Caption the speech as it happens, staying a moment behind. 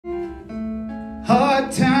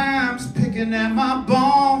Hard times picking at my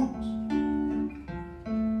bones.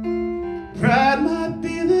 Pride might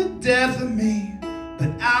be the death of me, but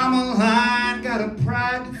I'm a lion, got a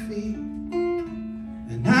pride to feed,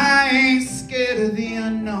 and I ain't scared of the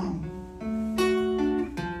unknown.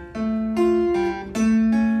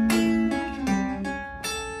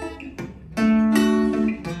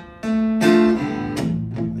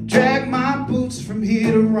 I drag my boots from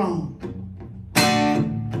here to Rome,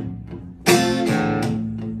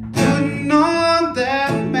 putting on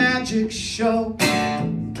that magic show.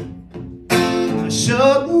 I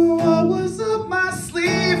showed them what was up my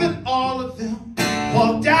sleeve, and all of them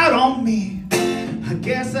walked out on me. I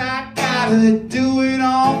guess I gotta do it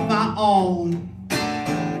on my own,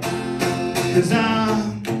 'cause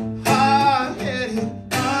I'm hard-headed,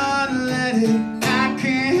 unleaded, I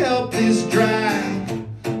can't help this drive.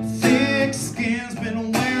 Thick skin's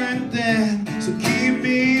been wearing thin, so keep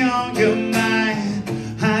me on your mind.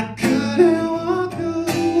 I couldn't walk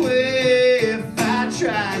away if I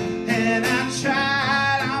tried, and I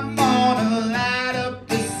tried. I'm gonna light up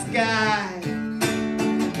the sky.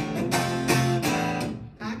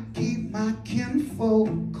 I keep my kinfolk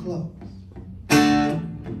close.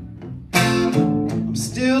 I'm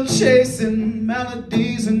still chasing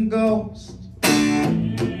melodies and ghosts.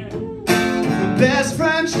 My best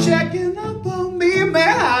friend's checking up on me.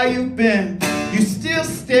 Man, how you been? You still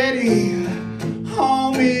steady?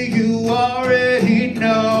 Homie, you already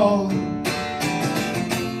know,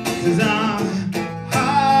 'cause I'm